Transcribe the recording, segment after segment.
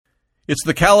It's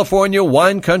the California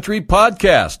Wine Country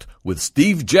Podcast with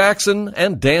Steve Jackson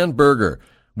and Dan Berger.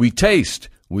 We taste,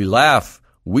 we laugh,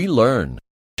 we learn.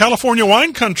 California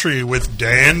Wine Country with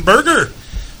Dan Berger.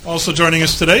 Also joining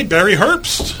us today, Barry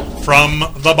Herbst from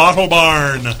the Bottle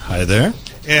Barn. Hi there.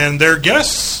 And their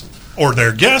guest,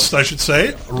 I should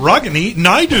say, Ragini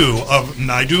Naidu of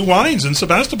Naidu Wines in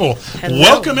Sebastopol. Hello.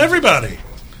 Welcome, everybody.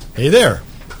 Hey there.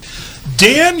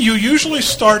 Dan, you usually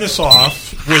start us off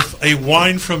with a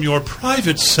wine from your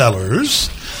private cellars,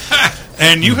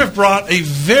 and you have brought a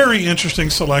very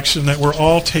interesting selection that we're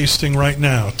all tasting right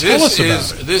now. Tell us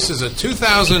about it. This is a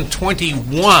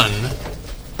 2021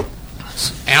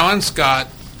 Alan Scott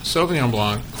Sauvignon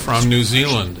Blanc from New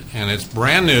Zealand, and it's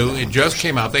brand new. It just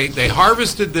came out. They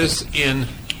harvested this in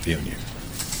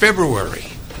February.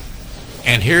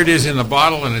 And here it is in the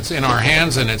bottle, and it's in our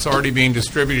hands, and it's already being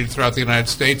distributed throughout the United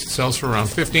States. It sells for around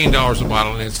 $15 a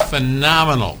bottle, and it's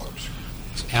phenomenal.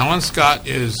 Alan Scott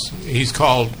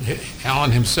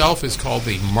Alan himself is called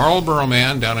the Marlborough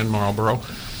Man down in Marlborough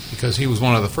because he was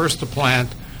one of the first to plant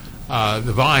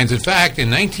the vines. In fact, in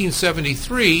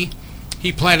 1973,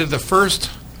 he planted the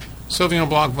first Sauvignon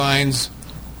Blanc vines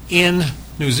in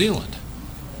New Zealand.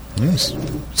 Nice.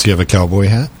 Does he have a cowboy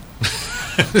hat?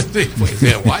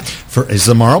 What? He's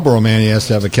the Marlboro Man. He has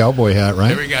to have a cowboy hat, right?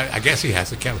 There we go. I guess he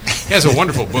has a cowboy. He has a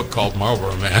wonderful book called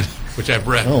Marlboro Man, which I've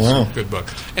read. Oh, wow. It's a good book.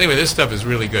 Anyway, this stuff is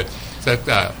really good. It's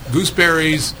got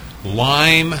gooseberries,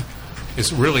 lime.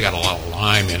 It's really got a lot of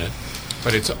lime in it.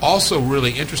 But it's also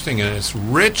really interesting, and it's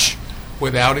rich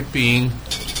without it being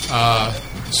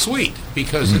sweet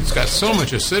because it's got so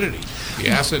much acidity. The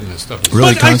acid in this stuff is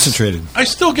really concentrated. I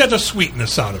still get a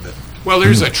sweetness out of it. Well,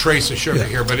 there's a trace of sugar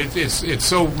here, but it's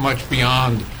so much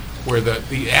beyond where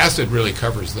the acid really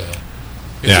covers the.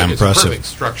 It's impressive. It's a perfect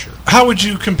structure. How would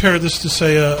you compare this to,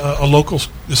 say, a local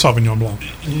Sauvignon Blanc?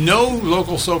 No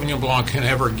local Sauvignon Blanc can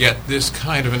ever get this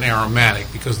kind of an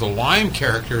aromatic because the lime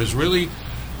character is really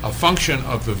a function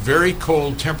of the very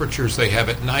cold temperatures they have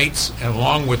at nights, and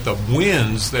along with the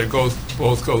winds that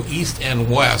both go east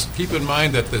and west. Keep in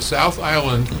mind that the South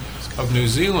Island of New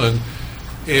Zealand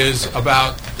is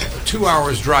about 2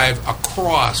 hours drive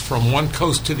across from one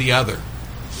coast to the other.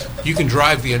 You can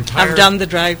drive the entire... I've done the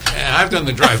drive. And I've done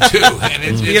the drive, too. And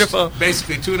it's beautiful. It's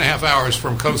basically 2.5 hours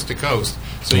from coast to coast.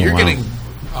 So you're getting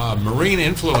marine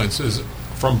influences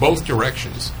from both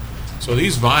directions. So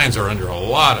these vines are under a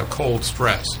lot of cold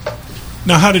stress.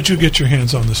 Now, how did you get your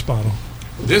hands on this bottle?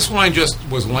 This wine just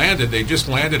was landed. They just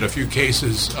landed a few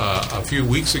cases a few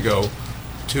weeks ago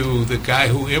to the guy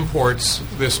who imports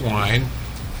this wine.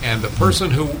 And the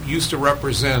person who used to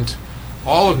represent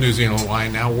all of New Zealand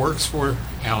wine now works for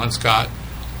Alan Scott.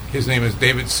 His name is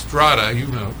David Strada. You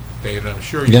know David, I'm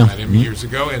sure you met him years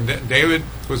ago. And David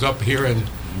was up here in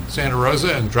Santa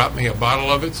Rosa and dropped me a bottle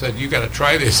of it, said, you got to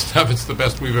try this stuff. It's the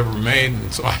best we've ever made.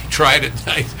 And so I tried it.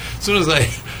 As soon as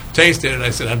I tasted it, I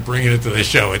said, I'm bringing it to the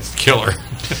show. It's killer.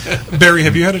 Barry,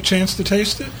 have you had a chance to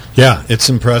taste it? Yeah, it's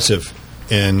impressive.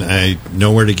 And I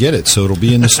know where to get it, so it'll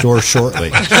be in the store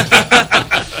shortly.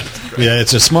 Yeah,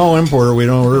 it's a small importer. We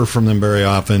don't order from them very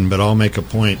often, but I'll make a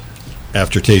point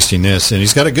after tasting this. And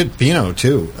he's got a good Pinot,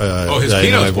 too. His that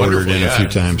Pinot's I've ordered wonderful, in a few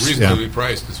times. It's reasonably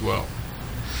priced as well.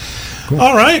 Cool.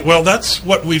 All right. Well, that's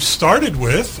what we've started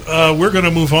with. We're going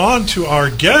to move on to our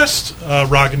guest,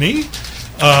 Ragini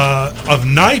of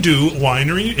Naidu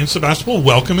Winery in Sebastopol.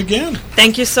 Welcome again.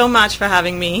 Thank you so much for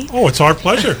having me. Oh, it's our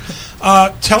pleasure.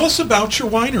 Tell us about your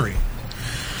winery.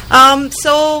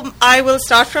 So I will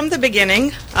start from the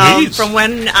beginning, from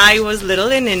when I was little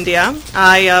in India.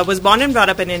 I was born and brought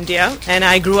up in India, and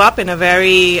I grew up in a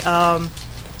very in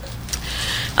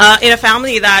a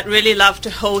family that really loved to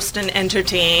host and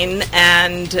entertain,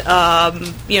 and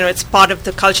it's part of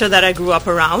the culture that I grew up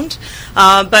around.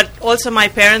 But also my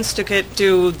parents took it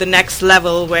to the next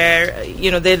level where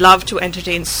they love to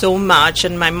entertain so much,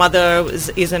 and my mother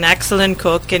is an excellent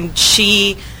cook, and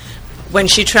when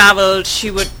she traveled,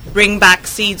 she would bring back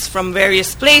seeds from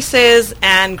various places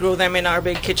and grow them in our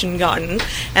big kitchen garden.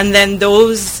 And then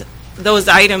those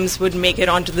items would make it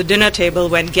onto the dinner table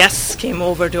when guests came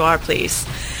over to our place.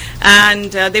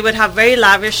 And they would have very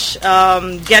lavish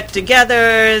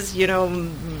get-togethers,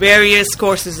 various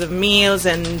courses of meals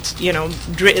and,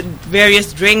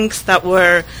 various drinks that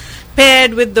were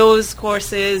paired with those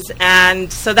courses.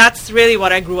 And so that's really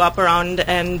what I grew up around.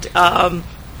 And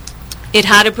it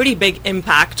had a pretty big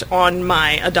impact on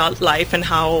my adult life and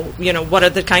how, what are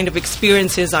the kind of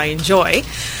experiences I enjoy.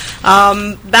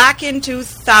 Back in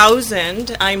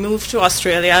 2000, I moved to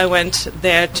Australia. I went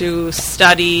there to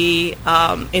study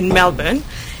in Melbourne.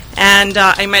 And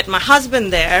I met my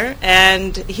husband there,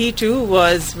 and he too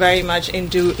was very much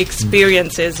into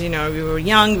experiences. You know, we were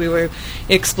young, we were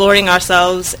exploring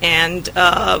ourselves, and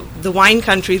the wine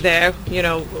country there, you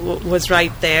know, was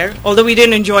right there. Although we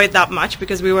didn't enjoy it that much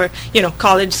because we were, you know,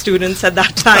 college students at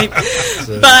that time.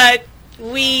 But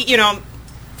we, you know,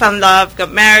 fell in love,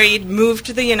 got married, moved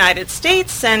to the United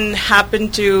States, and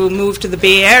happened to move to the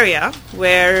Bay Area,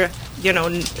 where, you know,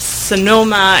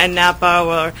 Sonoma and Napa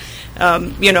were,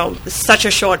 you know, such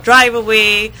a short drive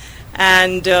away,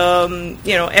 and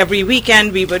you know, every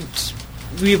weekend we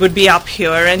would be up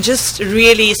here and just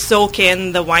really soak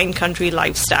in the wine country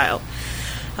lifestyle.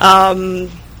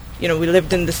 You know, we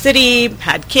lived in the city,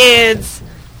 had kids,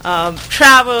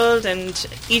 traveled, and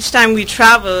each time we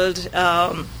traveled,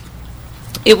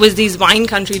 it was these wine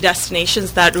country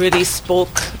destinations that really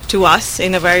spoke to us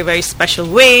in a very, very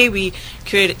special way. We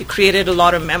created a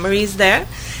lot of memories there.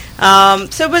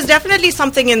 So it was definitely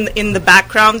something in the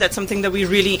background. That's something that we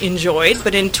really enjoyed.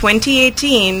 But in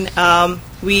 2018,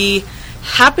 we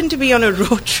happened to be on a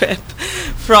road trip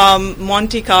from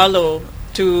Monte Carlo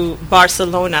to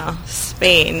Barcelona,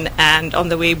 Spain. And on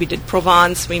the way, we did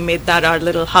Provence. We made that our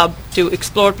little hub to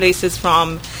explore places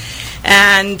from.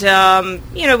 And,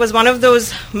 you know, it was one of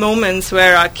those moments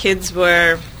where our kids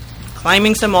were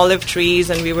climbing some olive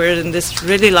trees, and we were in this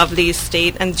really lovely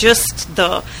estate, and just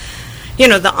the, you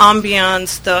know, the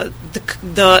ambiance,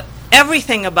 the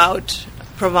everything about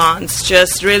Provence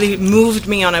just really moved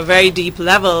me on a very deep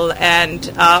level. And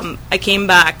I came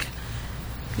back,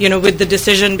 you know, with the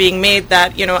decision being made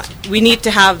that, you know, we need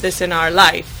to have this in our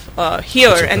life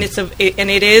here, and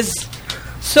it is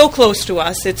so close to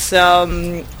us. It's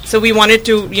so we wanted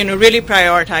to, you know, really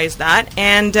prioritize that.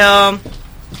 And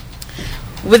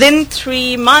within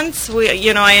 3 months,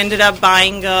 I ended up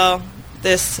buying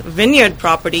this vineyard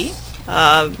property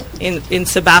in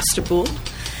Sebastopol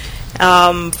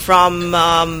from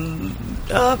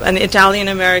an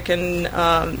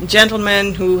Italian-American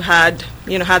gentleman who had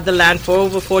the land for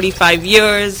over 45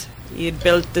 years. He had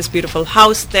built this beautiful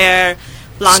house there,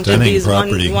 planted Stunning these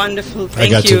property. Wonderful. I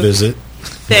got to visit.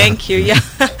 Thank you. Yeah,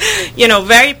 you know,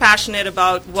 very passionate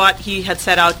about what he had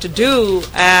set out to do,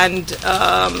 and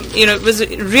you know, it was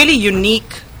a really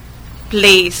unique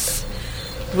place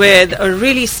with a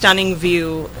really stunning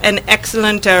view, an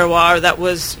excellent terroir that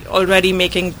was already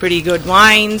making pretty good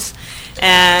wines,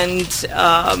 and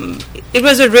it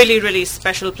was a really, really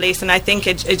special place. And I think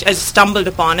I stumbled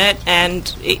upon it,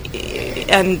 and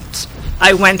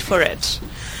I went for it.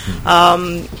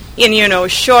 And, you know,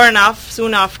 sure enough,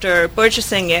 soon after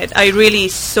purchasing it, I really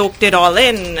soaked it all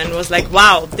in and was like,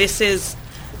 wow, this is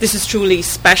truly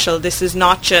special. This is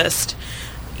not just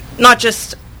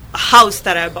a house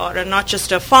that I bought, or not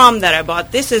just a farm that I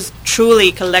bought. This is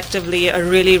truly, collectively, a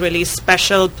really, really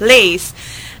special place.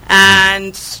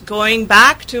 And going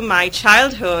back to my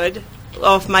childhood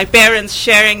of my parents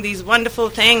sharing these wonderful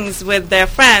things with their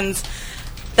friends,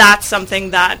 that's something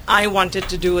that I wanted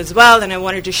to do as well, and I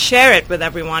wanted to share it with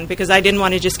everyone because I didn't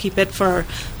want to just keep it for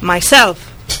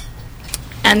myself.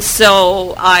 And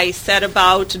so I set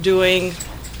about doing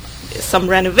some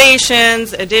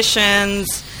renovations,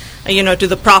 additions, you know, to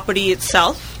the property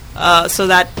itself, so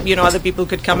that, you know, other people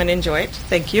could come and enjoy it.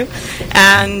 Thank you.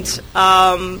 And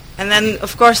then,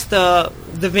 of course, the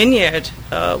vineyard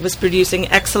was producing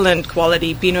excellent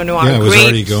quality Pinot Noir grapes. Yeah, it was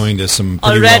already going to some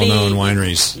pretty well-known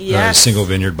wineries, yes. Single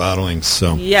vineyard bottlings.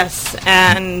 So yes,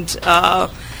 and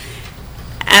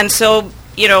so,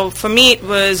 you know, for me it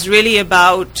was really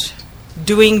about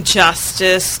doing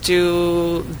justice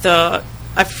to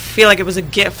I feel like it was a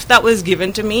gift that was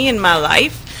given to me in my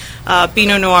life.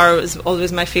 Pinot Noir was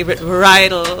always my favorite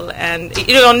varietal, and,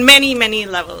 you know, on many, many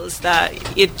levels that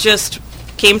it just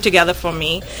came together for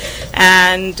me.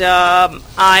 And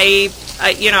I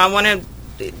want to,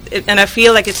 and I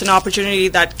feel like it's an opportunity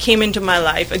that came into my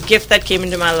life, a gift that came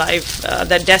into my life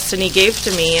that destiny gave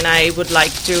to me, and I would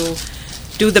like to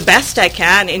do the best I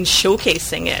can in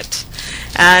showcasing it.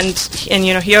 And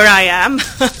you know, here I am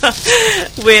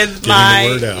with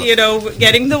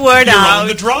getting the word You're out. on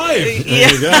the drive.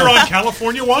 Yeah. You're on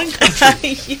California wine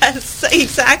country. Yes,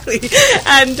 exactly.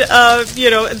 And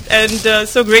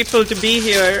so grateful to be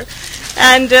here.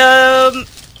 And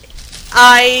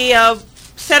I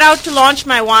set out to launch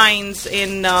my wines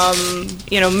in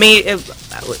May.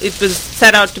 It was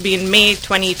set out to be in May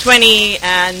 2020,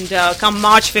 and come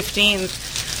March 15th.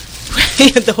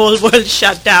 The whole world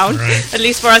shut down, right. At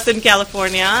least for us in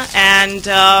California, and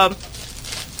I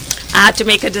had to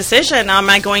make a decision. Am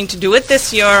I going to do it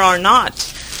this year or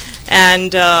not?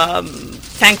 And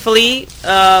thankfully,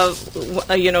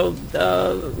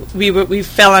 we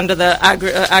fell under the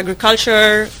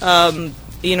agriculture,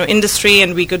 industry,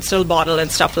 and we could still bottle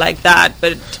and stuff like that.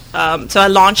 But so I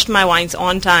launched my wines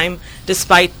on time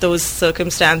despite those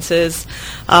circumstances.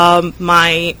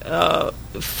 My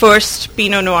first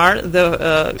Pinot Noir,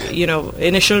 the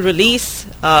initial release,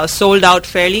 sold out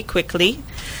fairly quickly,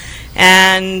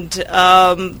 and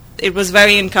it was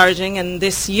very encouraging. And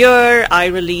this year I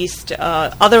released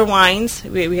other wines.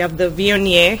 We have the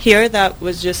Viognier here that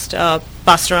was just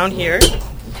passed around here.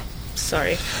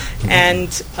 Sorry. And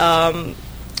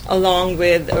along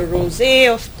with a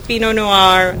rosé of Pinot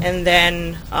Noir, and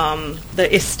then the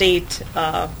estate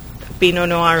Pinot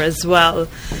Noir as well,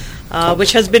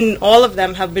 which has been, all of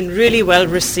them have been really well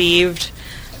received.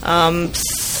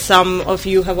 Some of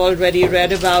you have already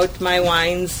read about my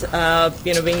wines,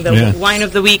 being the wine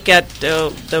of the week at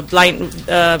the blind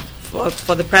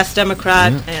for the Press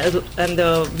Democrat, and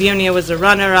the Viognier was a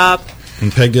runner-up.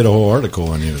 And Peg did a whole article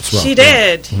on you as well. She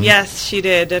did, yes, she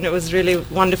did, and it was really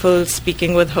wonderful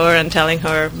speaking with her and telling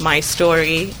her my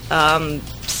story.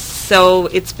 So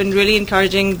it's been really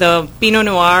encouraging. The Pinot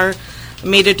Noir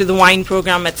made it to the wine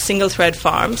program at Single Thread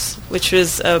Farms, which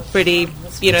was a pretty,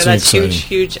 that's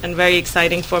huge and very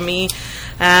exciting for me.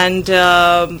 And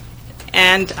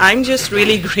I'm just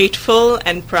really grateful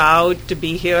and proud to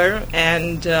be here.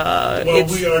 And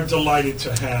we are delighted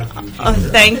to have you here. Oh,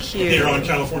 thank you. Here on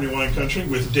California Wine Country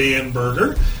with Dan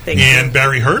Berger Thank and you.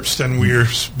 Barry Herbst, and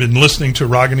we've been listening to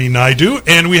Ragini Naidu,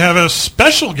 and we have a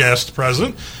special guest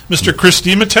present, Mr. Chris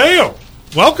DiMatteo.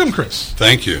 Welcome, Chris.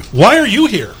 Thank you. Why are you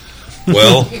here?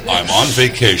 Well, I'm on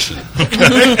vacation.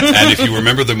 And if you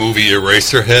remember the movie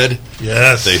Eraserhead,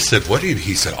 Yes. they said, "What did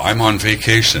he said? I'm on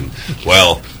vacation."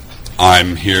 Well,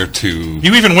 I'm here to.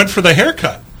 You even went for the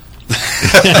haircut.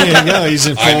 There you go. He's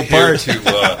in full I'm here part.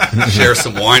 to share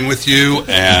some wine with you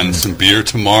and some beer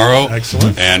tomorrow.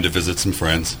 Excellent. And to visit some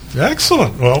friends.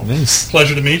 Excellent. Well, Nice.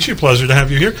 pleasure to meet you. Pleasure to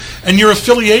have you here. And your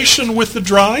affiliation with The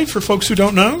Drive, for folks who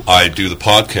don't know? I do the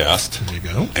podcast. There you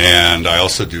go. And I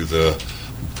also do the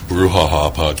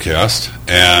Brouhaha podcast.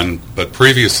 But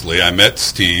previously, I met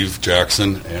Steve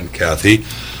Jackson and Kathy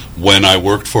when I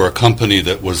worked for a company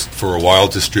that was for a while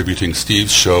distributing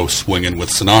Steve's show, Swingin' with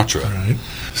Sinatra. Right.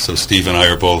 So Steve and I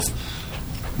are both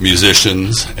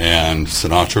musicians and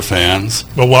Sinatra fans.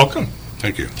 Well, welcome.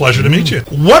 Thank you. Pleasure to meet you.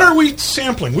 What are we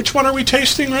sampling? Which one are we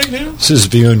tasting right now? This is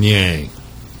Viognier.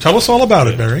 Tell us all about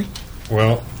it, Barry.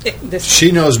 Well, This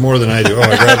she knows more than I do. Oh,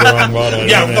 I grabbed the wrong bottle. I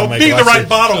Yeah, don't have well, my be the glasses. right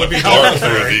bottle if you Or don't. for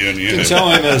a Viognier. You can tell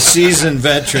I'm a seasoned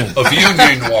veteran. A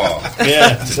Viognier Noir.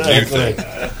 Yeah, It's a new exactly.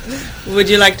 thing. would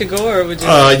you like to go, or would you?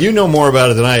 You know more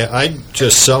about it than I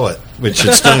just sell it, which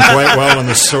it's done quite well in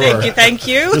the store. Thank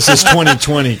you. This is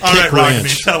 2020. All right, Kick Ragini,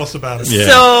 Ranch. tell us about it. Yeah.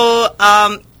 So,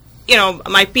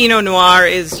 my Pinot Noir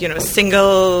is,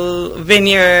 single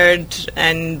vineyard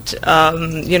and,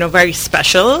 very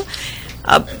special.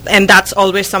 And that's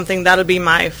always something that'll be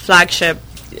my flagship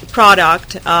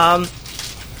product.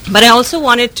 But I also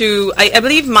wanted to, I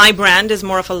believe my brand is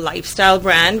more of a lifestyle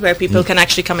brand where people can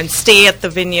actually come and stay at the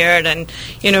vineyard and,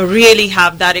 really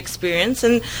have that experience.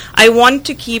 And I want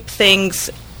to keep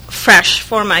things fresh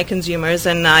for my consumers,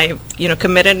 and I,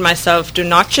 committed myself to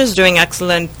not just doing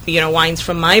excellent, wines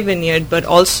from my vineyard, but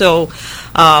also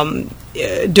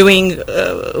doing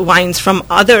wines from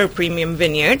other premium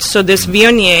vineyards. So this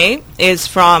Viognier is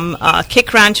from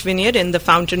Kick Ranch Vineyard in the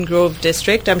Fountain Grove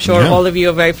district. I'm sure Yeah. all of you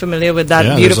are very familiar with that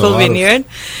Yeah, there's beautiful a lot of vineyard.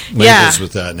 Labels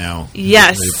with that now.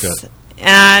 Yes. They've got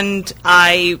And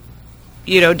I,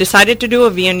 decided to do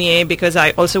a Viognier because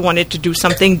I also wanted to do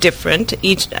something different.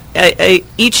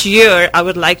 Each year I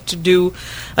would like to do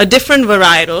a different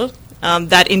varietal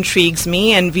that intrigues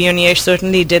me, and Viognier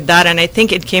certainly did that, and I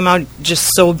think it came out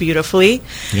just so beautifully.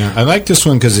 Yeah, I like this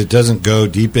one because it doesn't go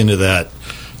deep into that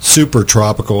super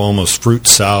tropical, almost fruit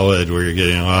salad where you're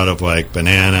getting a lot of like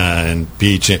banana and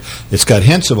peach. It's got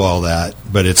hints of all that,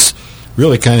 but it's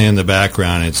really kind of in the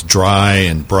background. It's dry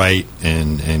and bright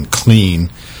and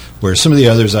clean, where some of the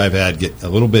others I've had get a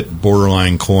little bit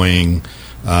borderline cloying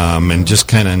and just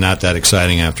kind of not that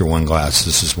exciting after one glass.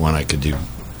 This is one I could do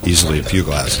easily a few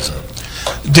glasses of.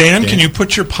 Dan, can you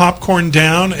put your popcorn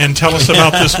down and tell us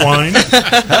about this wine?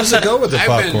 How does it go with the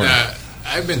popcorn?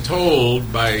 I've been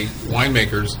told by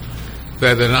winemakers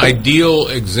that an ideal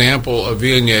example of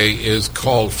Viognier is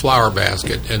called Flower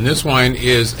Basket, and this wine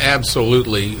is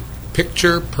absolutely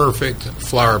picture-perfect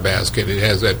Flower Basket. It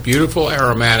has that beautiful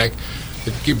aromatic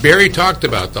that Barry talked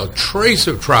about, the trace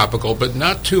of tropical, but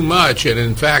not too much, and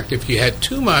in fact, if you had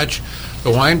too much, the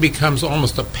wine becomes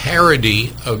almost a parody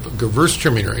of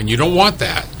Gewürztraminer, and you don't want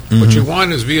that. What you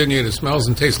want is Viognier that smells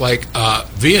and tastes like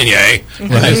Viognier,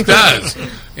 and this does.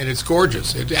 And it's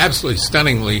gorgeous. It's absolutely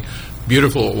stunningly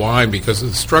beautiful wine because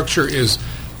the structure is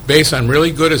based on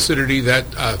really good acidity. That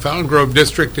Fountain Grove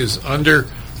District is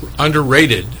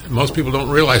underrated. Most people don't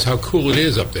realize how cool it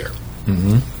is up there.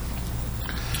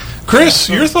 Chris,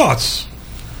 your thoughts?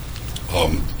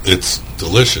 It's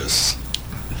delicious.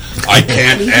 I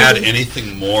can't add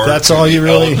anything more. That's to all the you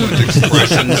really- eloquent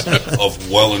expressions of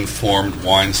well-informed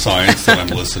wine science that I'm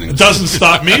listening It to. doesn't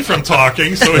stop me from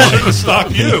talking, so it shouldn't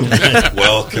stop you.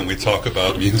 Well, can we talk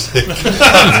about music? About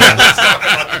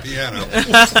the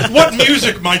piano. What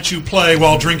music might you play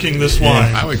while drinking this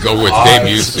wine? I would go with Ah,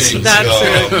 Dave it's- Busey.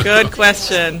 That's a good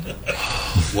question.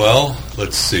 Well,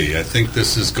 let's see. I think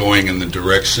this is going in the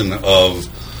direction of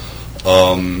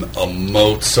a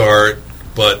Mozart,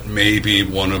 but maybe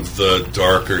one of the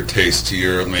darker,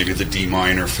 tastier, maybe the D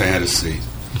minor Fantasy.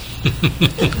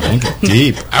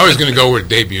 Deep. I was going to go with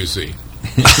Dave Busey.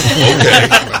 Okay.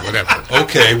 But whatever.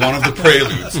 Okay, one of the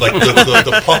preludes, like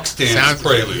the puck stance Sounds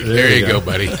prelude. There you go,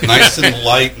 buddy. Nice and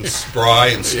light and spry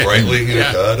and sprightly. You know,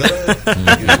 Yeah.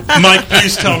 da-da. You know, Mike,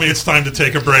 please tell me it's time to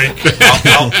take a break. when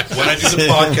I do the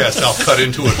podcast, I'll cut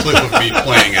into a clip of me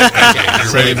playing it. Okay,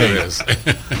 you're ready for this.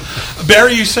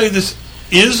 Barry, you say this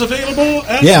is available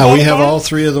at Yeah, we Wild have Bar? all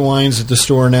three of the wines at the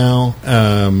store now.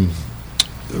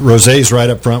 Rosé's right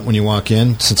up front when you walk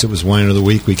in. Since it was Wine of the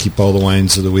Week, we keep all the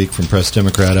wines of the week from Press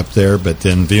Democrat up there. But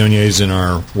then Viogniers in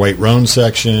our White Rhone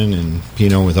section and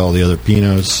Pinot with all the other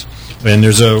Pinots. And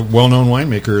there's a well-known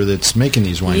winemaker that's making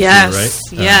these wines Yes,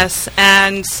 here, right? yes.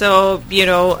 And so,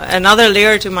 another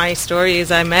layer to my story is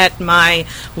I met my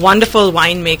wonderful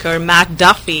winemaker, Matt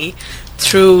Duffy,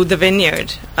 through the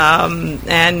vineyard.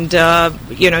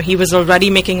 He was already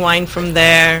making wine from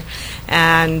there.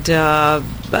 And I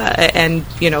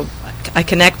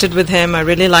connected with him. I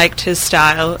really liked his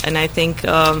style. And I think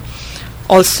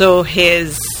also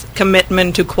his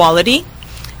commitment to quality.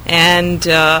 And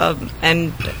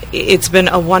it's been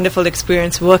a wonderful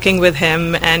experience working with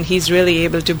him, and he's really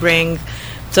able to bring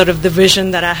sort of the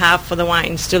vision that I have for the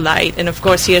wines to light. And of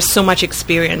course, he has so much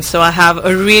experience, so I have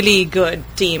a really good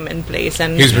team in place,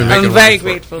 and He's been making I'm very wine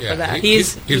grateful for that.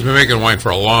 He's been making wine for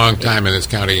a long time in this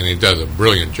county, and he does a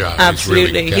brilliant job.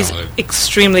 Absolutely, He's really talented.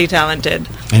 extremely talented.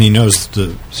 And he knows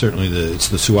it's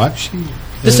the Suach?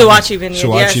 The Sawachi Vineyard,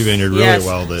 Sawachi yes, Vineyard really yes.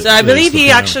 well. So I believe he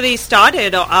Pinot. actually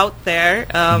started out there.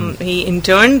 He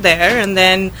interned there, and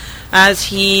then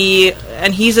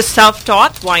he's a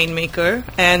self-taught winemaker,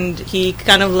 and he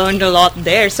kind of learned a lot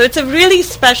there. So it's a really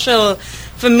special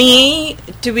for me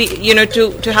to be,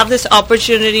 to have this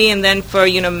opportunity, and then for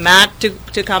Matt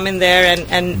to come in there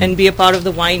and be a part of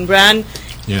the wine brand.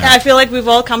 Yeah. I feel like we've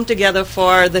all come together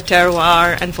for the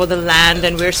terroir and for the land,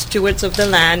 and we're stewards of the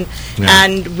land,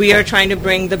 and we are trying to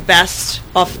bring the best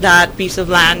of that piece of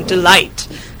land to light,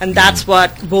 and that's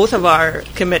what both of our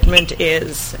commitment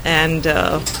is, and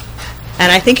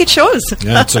I think it shows.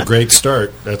 Yeah, it's a great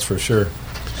start, that's for sure.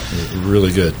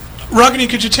 Really good. Ragini,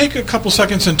 could you take a couple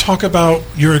seconds and talk about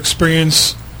your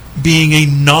experience being a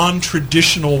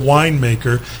non-traditional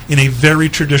winemaker in a very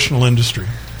traditional industry?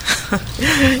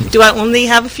 Do I only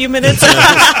have a few minutes?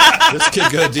 This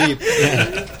could go deep.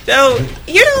 Yeah. So,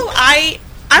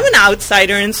 I'm an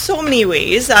outsider in so many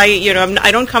ways.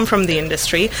 I don't come from the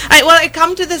industry. I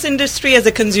come to this industry as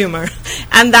a consumer,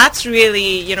 and that's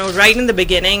really, right in the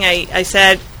beginning, I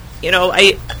said,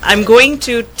 I'm going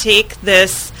to take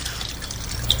this,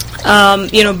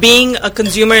 being a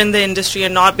consumer in the industry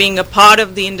and not being a part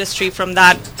of the industry from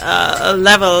that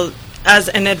level as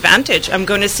an advantage. I'm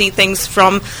going to see things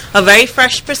from a very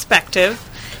fresh perspective,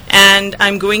 and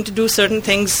I'm going to do certain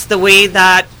things the way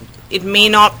that it may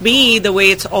not be the way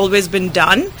it's always been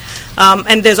done.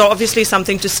 And there's obviously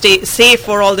something to say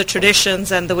for all the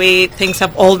traditions and the way things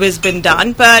have always been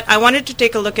done. But I wanted to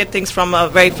take a look at things from a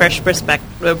very fresh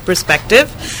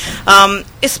perspective,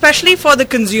 especially for the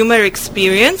consumer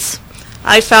experience.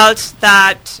 I felt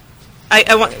that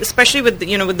especially with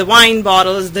the wine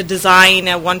bottles, the design,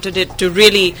 I wanted it to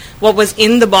really, what was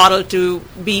in the bottle to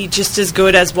be just as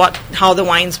good as how the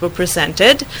wines were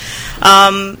presented.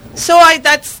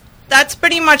 That's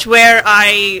pretty much where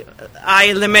I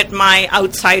limit my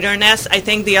outsiderness. I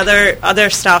think the other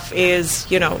stuff is,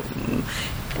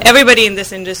 everybody in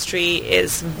this industry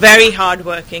is very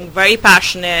hardworking, very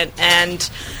passionate, and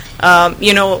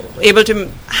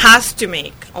has to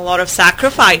make a lot of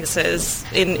sacrifices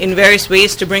in various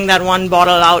ways to bring that one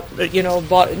bottle out,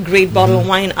 great bottle of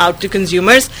wine out to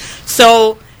consumers.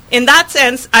 So in that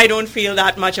sense, I don't feel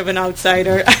that much of an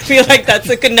outsider. I feel like that's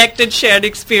a connected, shared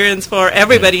experience for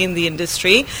everybody in the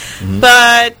industry.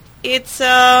 But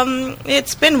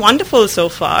it's been wonderful so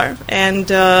far,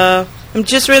 and I'm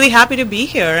just really happy to be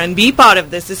here and be part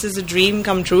of this. This is a dream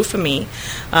come true for me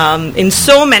in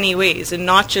so many ways, and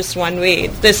not just one way.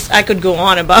 I could go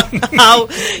on about how,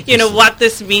 what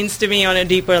this means to me on a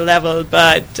deeper level,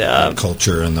 but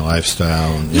culture and the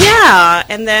lifestyle.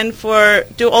 And then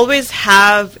to always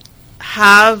have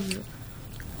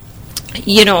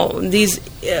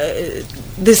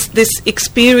this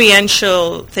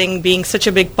experiential thing being such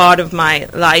a big part of my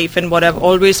life and what I've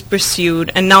always pursued,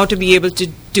 and now to be able to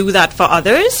do that for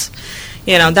others,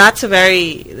 that's a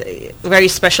very, very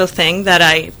special thing that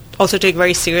I also take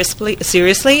very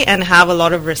seriously and have a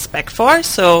lot of respect for.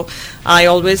 So I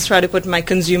always try to put my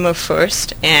consumer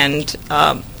first, and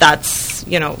that's,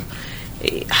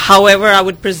 however I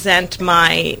would present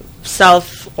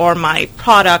myself or my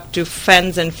product to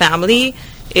friends and family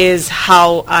is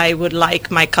how I would like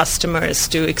my customers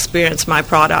to experience my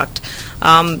product.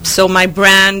 So my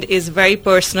brand is very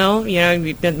personal.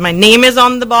 My name is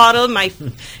on the bottle.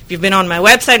 If you've been on my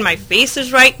website, my face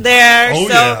is right there. Oh,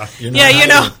 so,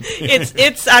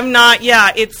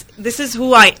 this is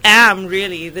who I am,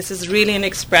 really. This is really an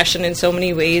expression in so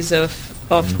many ways of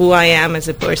who I am as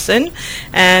a person.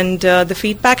 And the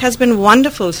feedback has been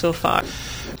wonderful so far.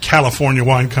 California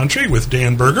Wine Country with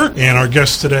Dan Berger, and our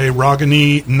guest today,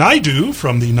 Ragini Naidu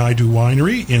from the Naidu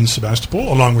Winery in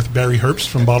Sebastopol, along with Barry Herbst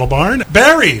from Bottle Barn.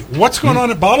 Barry, what's going on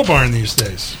at Bottle Barn these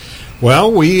days?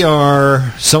 Well, we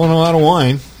are selling a lot of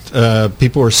wine.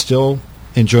 People are still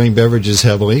enjoying beverages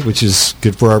heavily, which is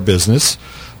good for our business.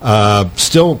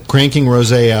 Still cranking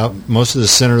rosé out. Most of the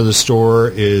center of the store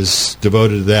is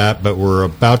devoted to that, but we're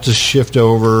about to shift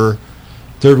over.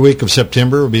 Third week of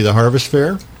September will be the Harvest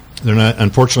Fair. They're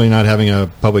unfortunately not having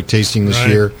a public tasting this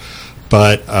year,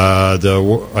 but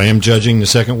I am judging the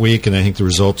second week, and I think the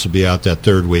results will be out that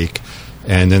third week.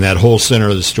 And then that whole center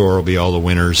of the store will be all the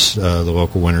winners, the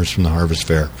local winners from the Harvest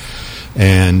Fair.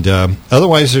 And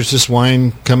otherwise, there's just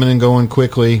wine coming and going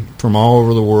quickly from all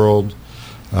over the world.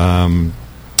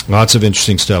 Lots of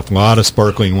interesting stuff. A lot of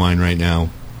sparkling wine right now.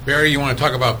 Barry, you want to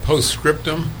talk about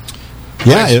postscriptum?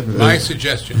 Yeah. My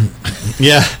suggestion.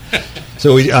 Yeah.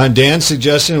 So on Dan's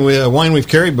suggestion, a wine we've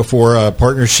carried before, a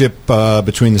partnership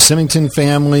between the Symington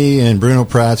family and Bruno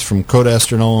Prats from Côte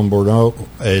d'Estremont in Bordeaux.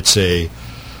 It's a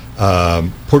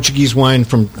Portuguese wine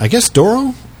from, I guess,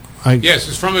 Douro? Yes,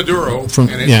 it's from the Douro.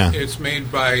 It's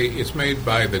made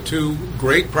by the two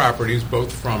great properties,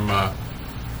 both from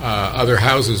other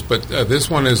houses. But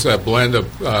this one is a blend of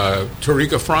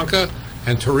Touriga Franca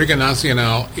and Touriga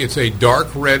Nacional. It's a dark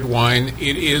red wine.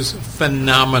 It is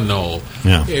phenomenal.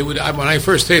 Yeah. When I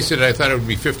first tasted it, I thought it would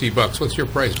be $50. What's your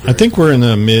price, Barry? I think we're in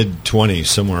the mid-20s,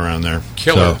 somewhere around there.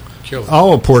 Killer.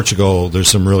 All of Portugal, there's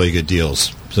some really good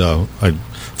deals. So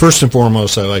first and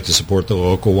foremost, I like to support the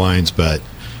local wines, but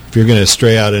if you're going to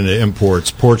stray out into imports,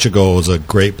 Portugal is a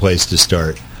great place to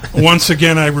start. Once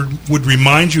again, I would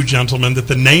remind you, gentlemen, that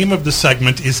the name of the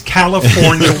segment is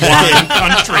California Wine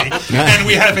Country, and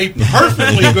we have a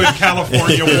perfectly good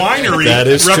California winery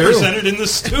represented in the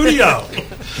studio.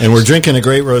 And we're drinking a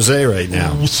great rosé right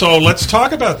now. So let's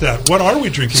talk about that. What are we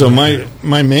drinking? So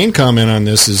my main comment on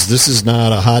this is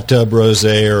not a hot tub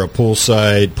rosé or a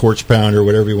poolside porch pounder,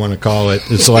 whatever you want to call it.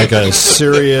 It's like a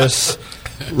serious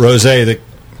rosé that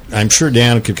I'm sure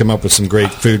Dan could come up with some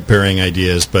great food pairing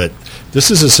ideas, but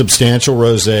this is a substantial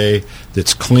rosé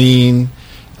that's clean,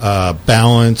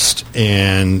 balanced,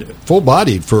 and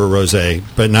full-bodied for a rosé,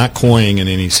 but not cloying in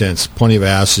any sense. Plenty of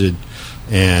acid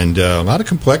and a lot of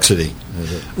complexity.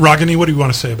 Ragini, what do you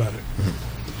want to say about it?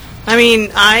 I mean,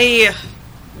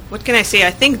 what can I say?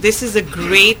 I think this is a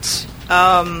great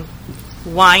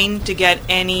wine to get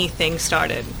anything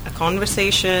started. A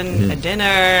conversation, a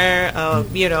dinner,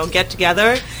 get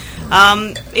together.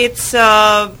 It's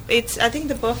I think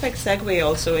the perfect segue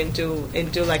also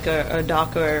into like a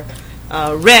darker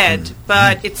red,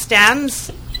 but it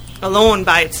stands alone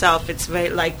by itself. It's very,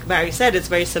 like Barry said, it's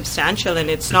very substantial, and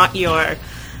it's not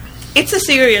it's a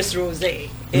serious rosé.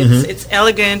 It's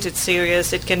elegant, it's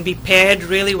serious, it can be paired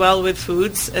really well with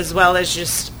foods as well as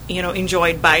just,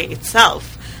 enjoyed by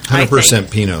itself. 100%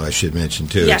 Pinot, I should mention,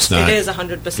 too. Yes, it is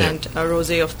 100% a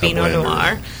rosé of Pinot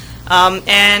Noir.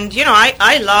 And,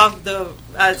 I love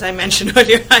as I mentioned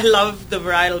earlier, I love the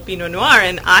varietal Pinot Noir,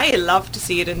 and I love to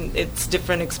see it in its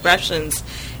different expressions.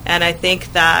 And I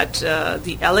think that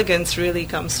the elegance really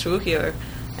comes through here.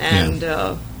 And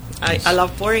I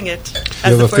love pouring it.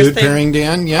 You have a food pairing,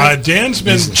 Dan? Yeah. Dan's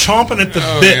been chomping at the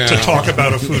bit to talk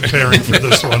about a food pairing for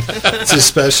this one. It's his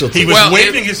specialty. He was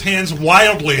waving his hands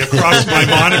wildly across my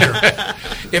monitor.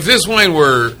 If this wine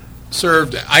were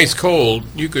served ice cold,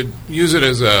 you could use it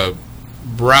as a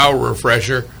brow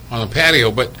refresher on the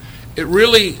patio. But it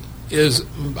really is,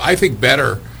 I think,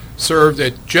 better served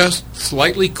at just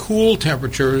slightly cool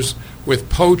temperatures with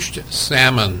poached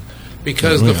salmon,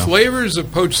 because the flavors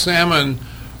of poached salmon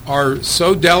are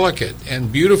so delicate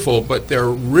and beautiful, but they're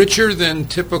richer than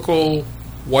typical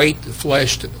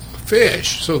white-fleshed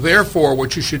fish. So therefore,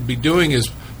 what you should be doing is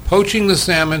poaching the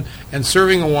salmon and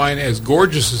serving a wine as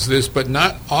gorgeous as this, but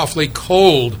not awfully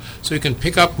cold, so you can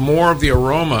pick up more of the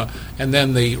aroma, and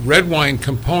then the red wine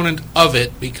component of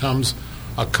it becomes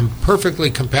a perfectly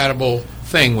compatible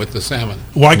thing with the salmon.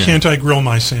 Why can't I grill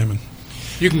my salmon?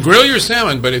 You can grill your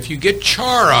salmon, but if you get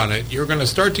char on it, you're going to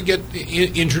start to get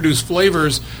introduce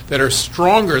flavors that are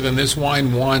stronger than this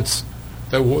wine wants.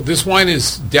 This wine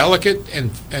is delicate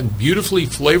and beautifully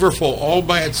flavorful all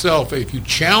by itself. If you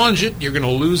challenge it, you're going to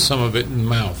lose some of it in the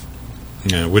mouth.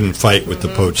 Yeah, it wouldn't fight with the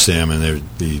poached salmon. It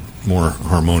would be more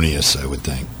harmonious, I would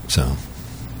think. So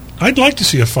I'd like to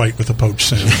see a fight with a poached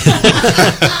salmon.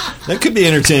 that could be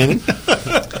entertaining.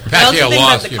 I also think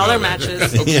that the color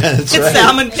matches. Yeah, that's It's right.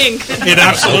 salmon pink. It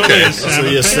absolutely is So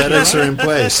salmon. the aesthetics are in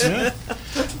place.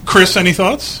 Chris, any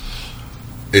thoughts?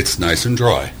 It's nice and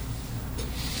dry.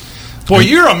 Boy,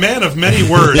 you're a man of many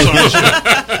words, aren't you?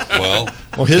 Well,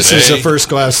 His is the first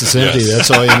glass that's empty. Yes.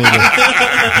 That's all you need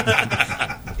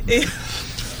to...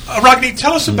 Ragini,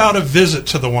 tell us about a visit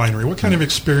to the winery. What kind of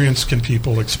experience can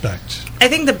people expect? I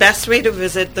think the best way to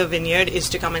visit the vineyard is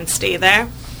to come and stay there.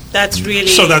 That's really...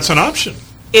 So that's an option.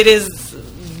 It is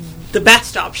the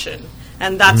best option,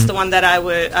 and that's the one that I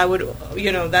would,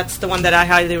 that's the one that I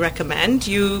highly recommend.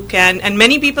 You can, and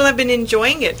many people have been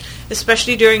enjoying it,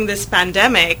 especially during this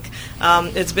pandemic.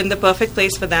 It's been the perfect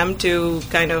place for them to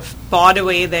kind of pod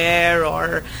away there,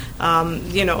 or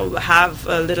have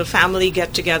a little family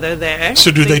get together there.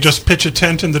 So do they just pitch a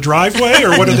tent in the driveway,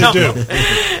 or what do they do?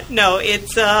 No,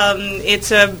 it's a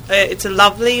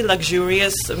lovely,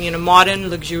 luxurious,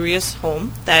 modern, luxurious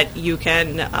home that you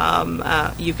can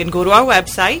go to our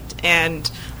website and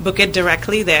book it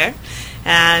directly there.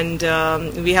 And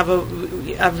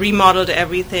I've remodeled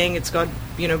everything. It's got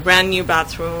brand new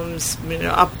bathrooms,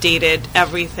 updated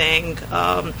everything,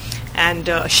 and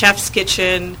a chef's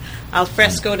kitchen, al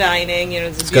fresco dining.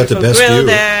 There's a It's got the beautiful best grill view,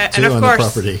 there, too, and of on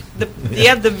course, the property. the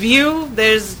view.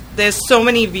 There's so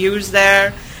many views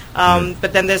there.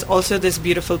 But then there's also this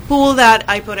beautiful pool that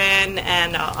I put in,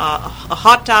 and a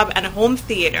hot tub, and a home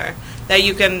theater that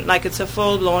you can, it's a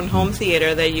full-blown home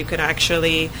theater that you can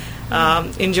actually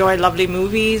enjoy lovely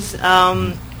movies.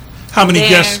 How many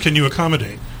guests can you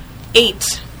accommodate? 8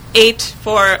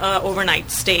 for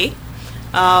overnight stay.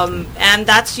 And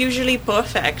that's usually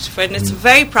perfect for, and it's a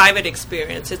very private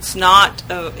experience. It's not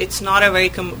a very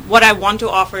what I want to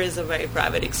offer is a very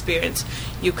private experience.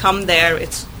 You come there,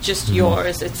 it's just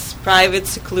yours. It's private,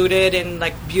 secluded, in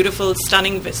beautiful,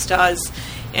 stunning vistas,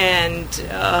 and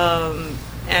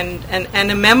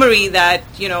a memory that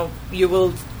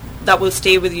that will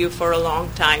stay with you for a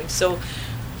long time. So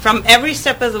from every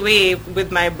step of the way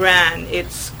with my brand,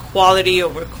 it's quality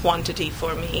over quantity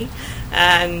for me.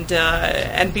 And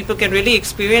people can really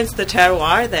experience the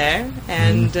terroir there,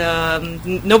 and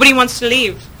nobody wants to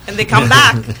leave, and they come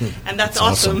back, and that's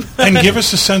awesome. And give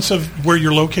us a sense of where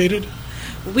you're located.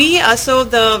 So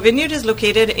the vineyard is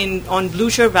located on Blue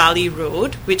Shore Valley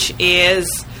Road, which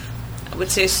is, I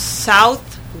would say,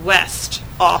 southwest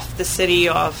of the city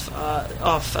of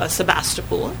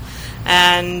Sebastopol,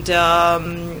 and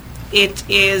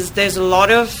there's a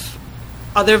lot of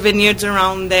other vineyards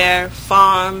around there,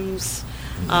 farms,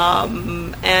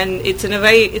 and it's in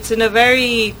a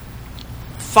very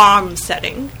farm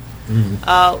setting,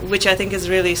 which I think is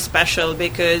really special,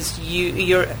 because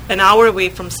you're an hour away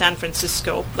from San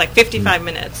Francisco, 55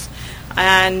 minutes,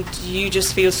 and you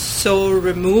just feel so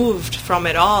removed from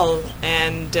it all,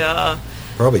 and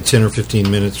Probably 10 or 15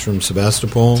 minutes from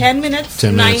Sebastopol. 10 minutes,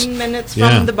 10 minutes. 9 minutes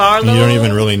from the Barlow. And you don't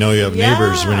even really know you have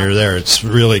neighbors when you're there. It's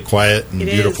really quiet and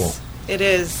beautiful. It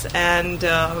is, and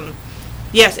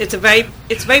yes, it's very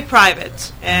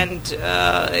private, and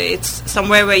it's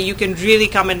somewhere where you can really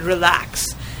come and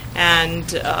relax, and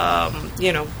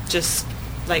just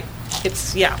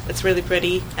it's really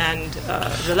pretty and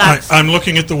relaxed. I'm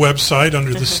looking at the website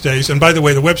under the stays, and by the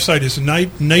way, the website is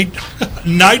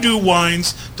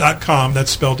naiduvines.com.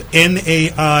 That's spelled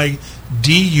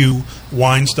Naidu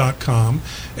wines.com,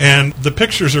 and the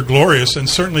pictures are glorious, and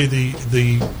certainly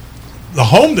the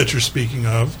home that you're speaking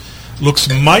of looks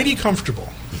mighty comfortable.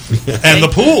 And the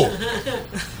pool.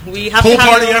 We have Pool to have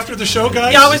party after the show,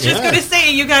 guys? Yeah, I was just going to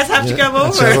say, you guys have to come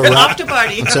over. After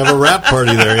party. Let's have a wrap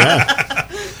party there, yeah.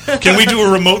 Can we do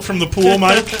a remote from the pool,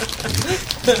 Mike?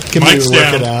 Can Mike's we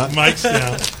work down. it out? Mike's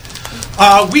down.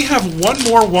 We have one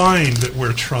more wine that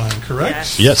we're trying,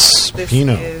 correct? Yes, This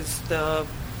Pinot. is the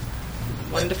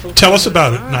wonderful. Tell us Pinot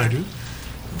about it, Noir. Naidu.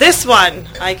 This one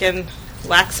I can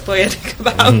wax poetic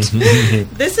about.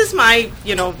 This is my,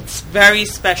 very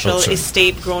special sorry.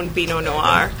 estate-grown Pinot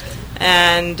Noir,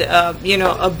 and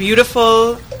a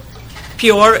beautiful,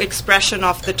 pure expression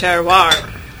of the terroir.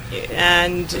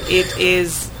 And it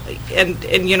is, and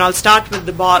I'll start with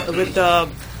the bottle.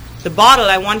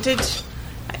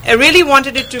 I really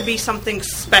wanted it to be something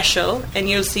special, and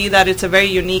you'll see that it's a very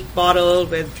unique bottle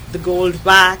with the gold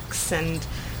wax and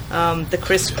the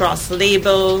crisscross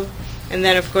label. And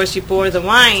then, of course, you pour the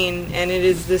wine, and it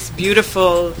is this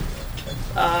beautiful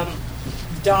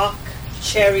dark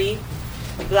cherry,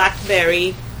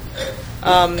 blackberry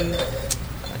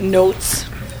notes,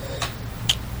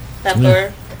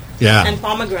 pepper, Yeah, and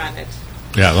pomegranate.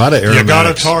 yeah, a lot of aromatics. You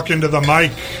got to talk into the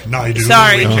mic, Naidu.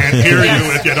 Sorry. We can't hear Yes.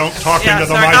 you if you don't talk Yeah, into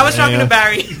the sorry, mic. I was talking Yeah. to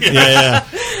Barry.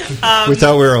 Yeah. We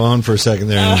thought we were alone for a second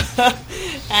there.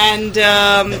 And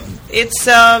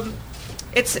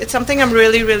it's something I'm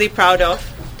really, really proud of,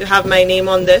 to have my name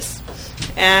on this.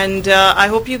 And I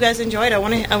hope you guys enjoy it. I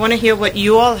want to hear what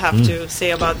you all have to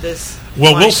say about this.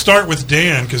 Well, wine. we'll start with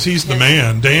Dan because he's the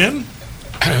man. Dan?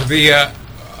 The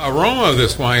aroma of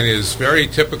this wine is very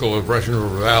typical of Russian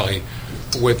River Valley,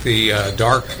 with the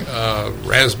dark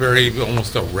raspberry,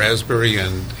 almost a raspberry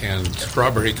and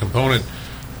strawberry component.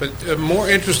 But more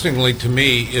interestingly to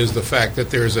me is the fact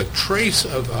that there's a trace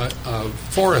of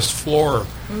forest floor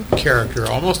character,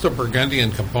 almost a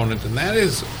Burgundian component, and that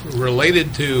is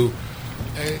related to,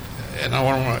 and I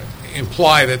want to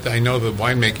imply that I know the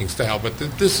winemaking style, but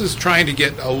this is trying to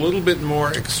get a little bit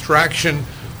more extraction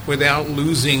without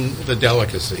losing the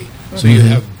delicacy. So you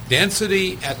have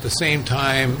density at the same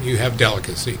time you have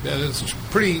delicacy. That is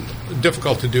pretty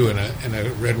difficult to do in a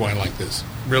red wine like this.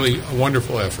 Really a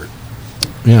wonderful effort.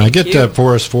 Yeah, I get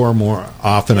Forest 4 more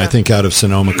often, I think, out of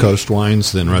Sonoma Coast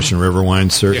wines than Russian River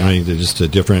wines. Certainly, Yeah. they're just a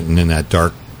different, and then that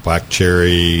dark black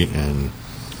cherry and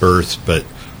earth. But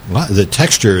the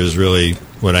texture is really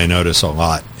what I notice a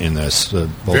lot in this. Both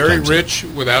Very times. rich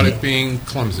without it being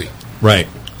clumsy. Right.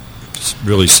 It's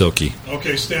really silky.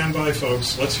 Okay, stand by,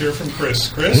 folks. Let's hear from Chris.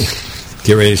 Chris?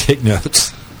 Get ready to take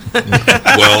notes.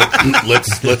 Well,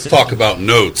 let's talk about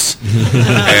notes,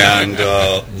 and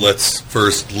let's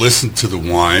first listen to the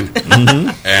wine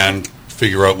and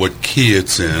figure out what key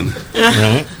it's in,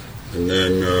 Right? and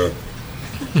then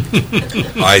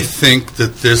I think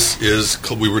that this is.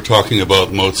 We were talking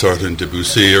about Mozart and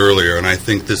Debussy earlier, and I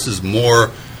think this is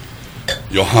more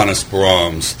Johannes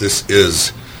Brahms. This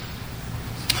is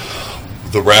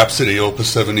the Rhapsody, Opus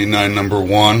 79, number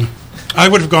 1. I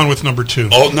would have gone with number 2.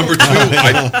 Oh, number 2.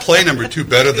 I play number 2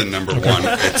 better than number 1.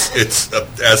 It's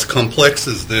as complex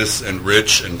as this and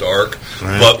rich and dark,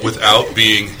 but without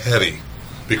being heavy.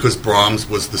 Because Brahms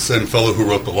was the same fellow who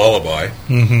wrote the lullaby.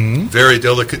 Mm-hmm. Very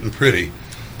delicate and pretty.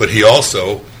 But he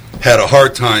also had a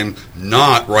hard time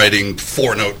not writing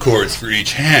 4-note chords for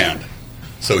each hand.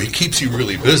 So he keeps you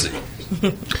really busy.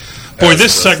 Boy,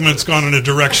 this segment's gone in a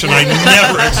direction I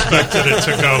never expected it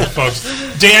to go, folks.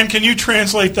 Dan, can you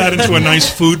translate that into a nice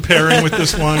food pairing with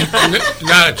this wine?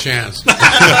 Not a chance.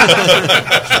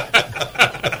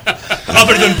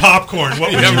 Other than popcorn,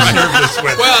 what would you serve this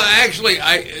with? Well, actually,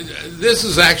 this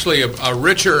is actually a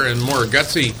richer and more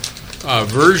gutsy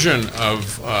version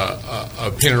of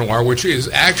Pinot Noir, which is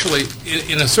actually,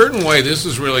 in a certain way, this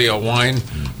is really a wine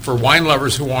for wine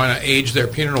lovers who want to age their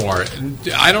Pinot Noir. And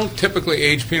I don't typically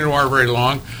age Pinot Noir very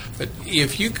long, but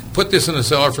if you put this in the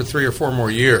cellar for 3 or 4 more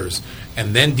years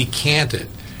and then decant it,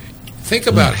 think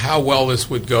about how well this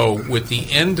would go with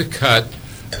the end cut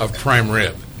of prime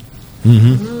rib.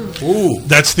 Mm-hmm. Ooh.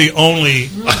 That's the only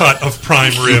cut of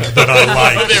prime rib that I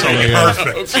like. So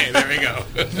perfect. Okay, there we go.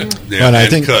 Yeah, But I and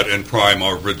think- cut and prime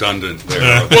are redundant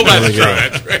there. Well, that's There you true.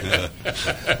 That's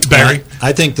right. Barry?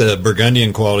 I think the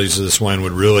Burgundian qualities of this wine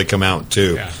would really come out,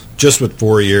 too. Yeah. Just with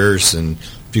 4 years, and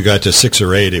if you got to 6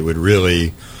 or 8, it would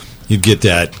really, you'd get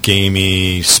that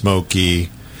gamey,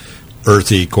 smoky,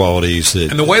 earthy qualities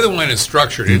that, And the way the wine is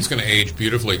structured, it's going to age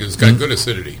beautifully because it's got good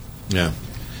acidity. yeah.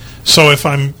 So if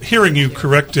I'm hearing you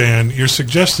correct, Dan, you're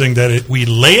suggesting that we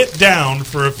lay it down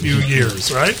for a few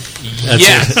years, right?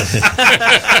 Yes.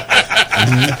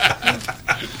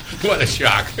 What a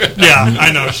shock. Yeah,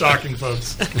 I know. Shocking,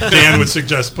 folks. Dan would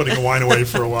suggest putting a wine away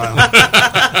for a while.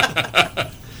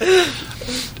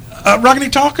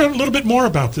 Ragini, talk a little bit more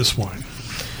about this wine.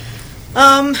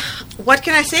 What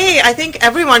can I say? I think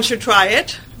everyone should try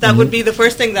it. That would be the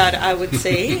first thing that I would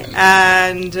say.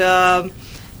 And,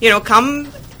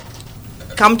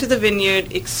 come to the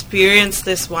vineyard, experience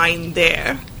this wine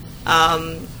there.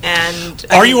 And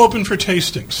Are you open for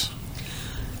tastings?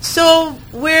 So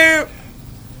we're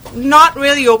not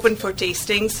really open for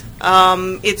tastings.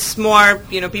 It's more,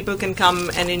 people can come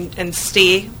and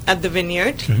stay at the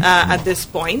vineyard at this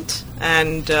point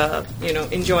and,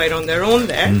 enjoy it on their own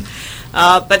there.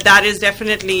 But that is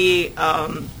definitely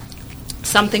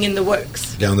something in the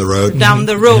works. Down the road? Down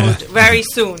the road, very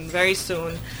soon, very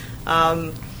soon.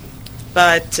 I'm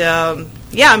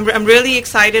really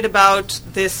excited about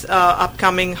this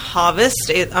upcoming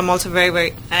harvest. I'm also very,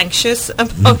 very anxious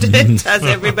about it, as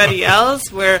everybody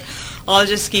else. We're all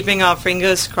just keeping our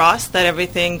fingers crossed that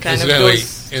everything kind of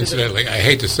goes... Incidentally, I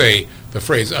hate to say the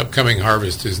phrase upcoming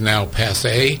harvest is now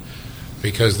passé,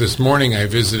 because this morning I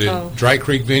visited Dry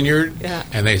Creek Vineyard,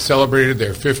 and they celebrated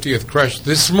their 50th crush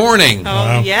this morning.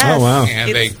 Wow. Yes. Oh, wow.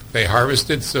 And they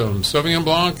harvested some Sauvignon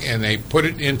Blanc, and they put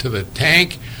it into the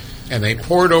tank, and they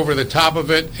poured over the top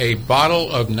of it a bottle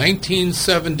of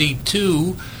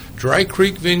 1972 Dry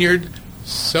Creek Vineyard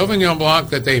Sauvignon Blanc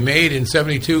that they made in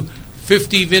 72,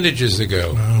 50 vintages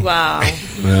ago. Wow.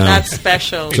 That's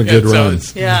special. It's a good run.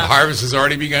 The harvest has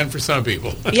already begun for some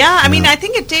people. Yeah, I mean, I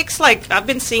think it takes I've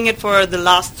been seeing it for the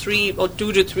last 2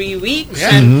 to 3 weeks,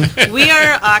 Yeah. and we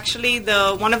are actually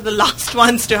one of the last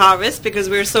ones to harvest because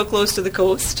we're so close to the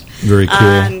coast. Very cool.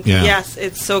 And yes,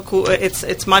 it's so cool.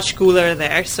 It's much cooler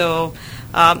there. So,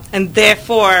 and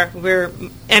therefore we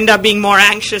end up being more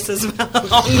anxious as well.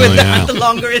 Along with that, the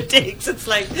longer it takes, it's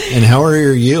like. And how are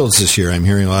your yields this year? I'm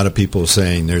hearing a lot of people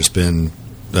saying there's been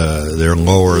they're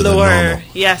lower than normal.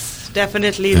 Yes,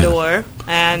 definitely lower,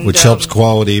 and which helps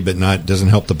quality, but doesn't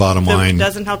help the bottom line.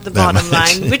 Doesn't help the bottom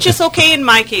line, which is okay in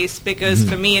my case because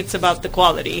for me it's about the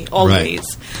quality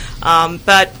always. Right.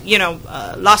 But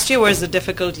last year was a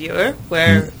difficult year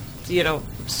where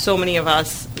so many of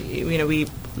us we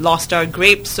lost our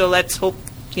grapes. So let's hope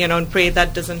and pray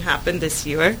that doesn't happen this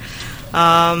year.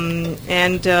 And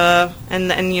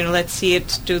let's see it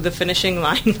to the finishing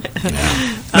line.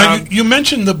 Now, you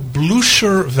mentioned the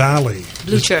Blucher Valley.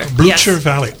 Blucher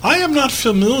Valley. I am not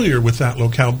familiar with that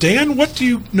locale. Dan, what do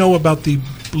you know about the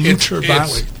Blucher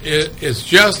Valley? It's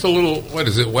just a little, what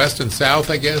is it, west and south,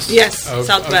 I guess? Yes,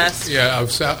 southwest.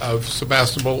 Of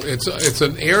Sebastopol. It's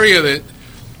an area that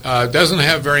doesn't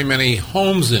have very many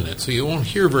homes in it, so you won't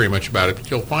hear very much about it, but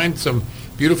you'll find some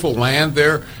beautiful land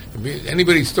there. If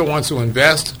anybody still wants to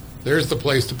invest, there's the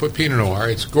place to put Pinot Noir.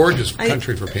 It's gorgeous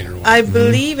country for Pinot Noir. I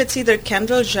believe it's either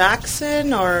Kendall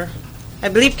Jackson or... I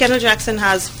believe Kendall Jackson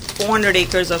has 400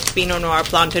 acres of Pinot Noir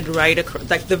planted right across...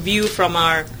 Like, the view from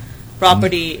our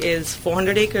property is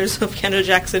 400 acres of Kendall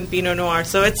Jackson Pinot Noir.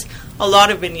 So it's a lot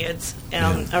of vineyards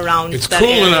around it's that cool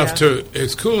area.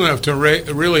 It's cool enough to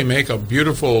really make a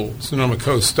beautiful Sonoma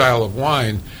Coast style of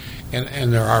wine.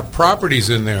 And there are properties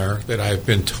in there that I've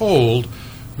been told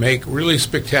make really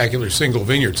spectacular single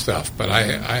vineyard stuff, but I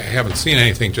haven't seen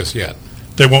anything just yet.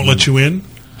 They won't let you in?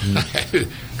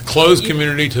 Closed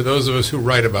community to those of us who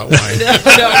write about wine.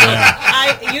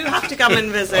 You have to come and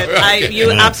visit.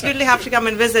 You absolutely have to come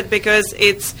and visit because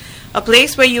it's a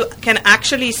place where you can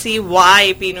actually see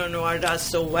why Pinot Noir does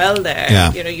so well there.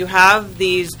 Yeah. You have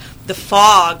the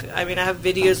fog. I mean, I have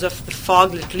videos of the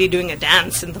fog literally doing a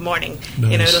dance in the morning.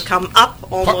 Nice. It'll come up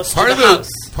almost part to of the house.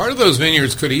 Part of those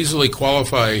vineyards could easily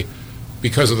qualify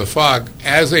because of the fog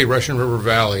as a Russian River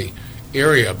Valley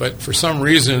area, but for some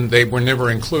reason they were never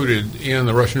included in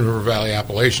the Russian River Valley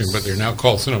appellation, but they're now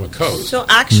called Sonoma Coast. So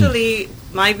actually,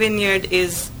 my vineyard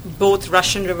is both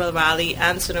Russian River Valley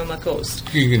and Sonoma Coast.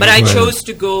 But I chose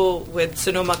to go with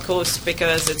Sonoma Coast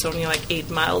because it's only 8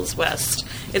 miles west.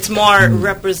 It's more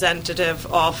representative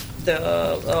of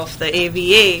the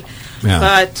AVA.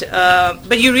 Yeah.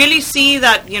 But you really see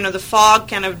that the fog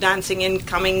kind of dancing in,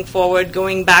 coming forward,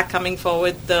 going back, coming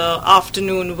forward. The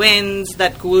afternoon winds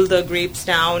that cool the grapes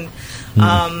down,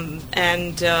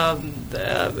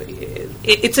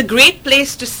 it's a great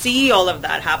place to see all of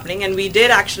that happening. And we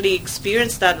did actually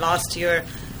experience that last year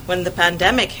when the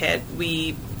pandemic hit.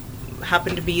 We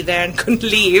happened to be there and couldn't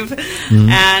leave,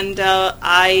 and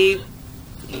I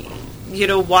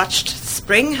watched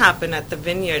spring happen at the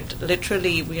vineyard.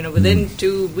 Literally, within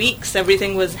 2 weeks,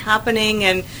 everything was happening,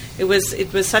 and it was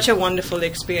such a wonderful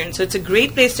experience. So it's a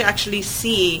great place to actually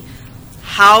see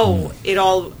how it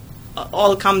all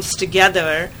comes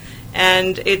together,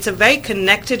 and it's a very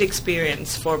connected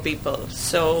experience for people.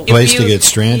 So place to get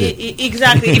stranded.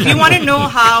 Exactly. If you want to know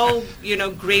how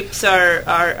grapes are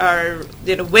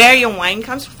where your wine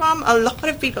comes from, a lot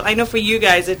of people. I know for you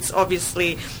guys, it's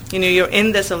obviously you're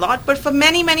in this a lot, but for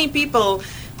many people,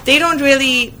 they don't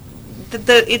really.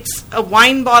 It's a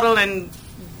wine bottle and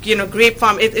grape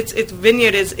farm. It's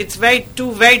vineyard it's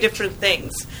two very different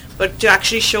things. but to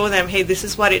actually show them, hey, this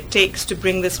is what it takes to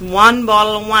bring this one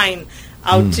bottle of wine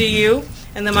out to you,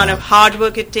 and the amount of hard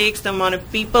work it takes, the amount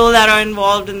of people that are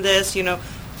involved in this,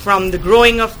 from the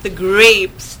growing of the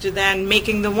grapes to then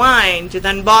making the wine to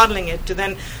then bottling it to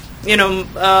then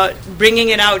bringing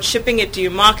it out, shipping it to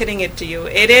you, marketing it to you.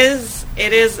 It is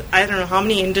I don't know how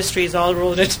many industries all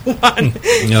rolled into one.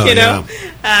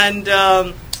 And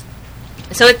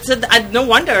so it's no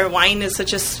wonder wine is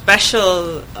such a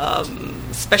special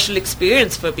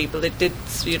experience for people.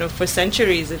 It's for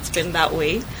centuries it's been that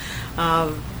way.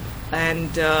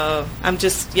 And I'm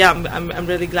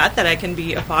really glad that I can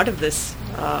be a part of this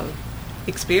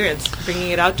experience,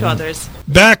 bringing it out to others.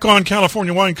 Back on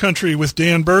California Wine Country with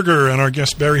Dan Berger and our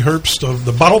guest Barry Herbst of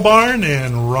the Bottle Barn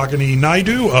and Ragini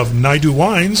Naidu of Naidu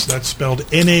Wines. That's spelled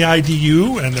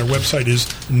Naidu, and their website is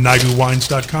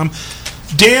naiduwines.com.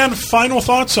 Dan, final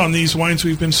thoughts on these wines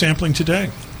we've been sampling today?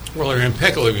 Well, they're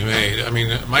impeccably made. I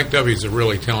mean, Mike Dovey's a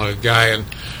really talented guy, and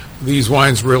these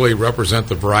wines really represent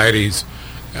the varieties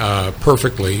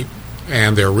perfectly,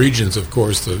 and their regions, of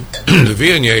course. The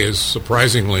Viognier is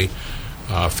surprisingly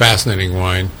fascinating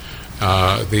wine.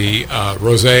 The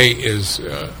Rosé is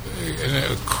a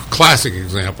classic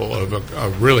example of a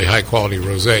really high-quality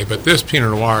Rosé, but this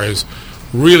Pinot Noir is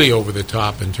really over the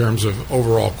top in terms of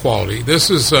overall quality. This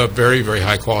is a very, very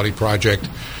high-quality project,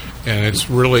 and it's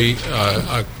really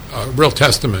a real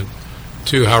testament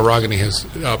to how Ragini has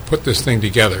put this thing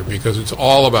together, because it's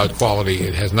all about quality.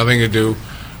 It has nothing to do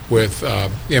with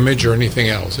image or anything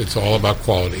else. It's all about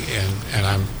quality, and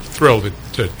I'm thrilled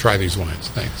to try these wines.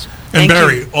 Thanks. And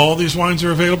Barry, all these wines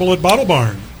are available at Bottle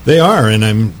Barn. They are, and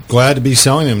I'm glad to be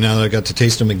selling them now that I got to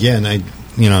taste them again. I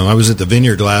was at the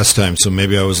Vineyard last time, so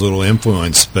maybe I was a little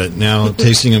influenced, but now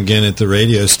tasting them again at the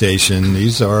radio station,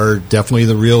 these are definitely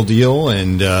the real deal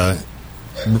and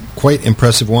quite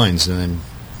impressive wines, and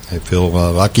I feel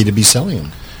lucky to be selling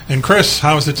them. And Chris,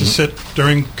 how is it to sit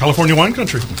during California Wine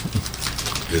Country?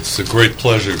 It's a great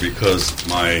pleasure because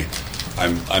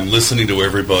I'm listening to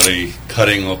everybody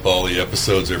cutting up all the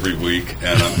episodes every week,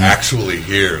 and I'm actually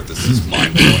here. This is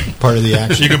mind-blowing. Part of the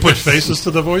action. You can put faces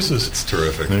to the voices. It's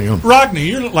terrific. There you go. Ragini,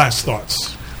 your last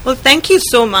thoughts. Well, thank you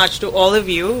so much to all of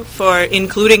you for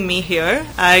including me here.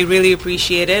 I really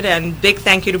appreciate it, and big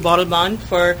thank you to Bottle Barn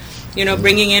for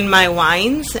bringing in my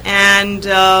wines, and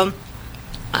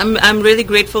I'm really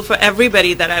grateful for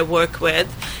everybody that I work with.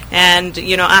 And,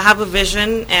 I have a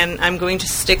vision, and I'm going to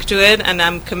stick to it, and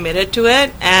I'm committed to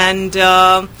it. And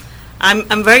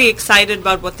I'm very excited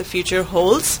about what the future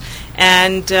holds.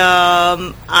 And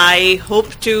I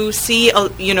hope to see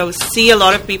a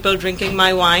lot of people drinking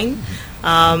my wine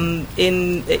as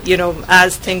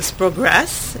things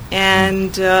progress.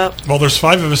 And well, there's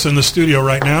 5 of us in the studio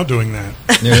right now doing that.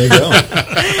 There you go.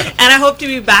 And I hope to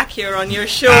be back here on your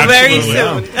show very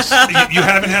soon. You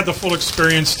haven't had the full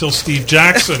experience till Steve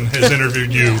Jackson has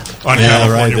interviewed you on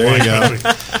California Wine Country.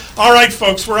 All right,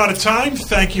 folks, we're out of time.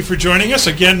 Thank you for joining us.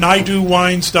 Again,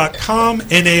 NaiduWines.com,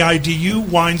 NAIDU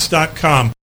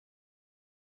Wines.com.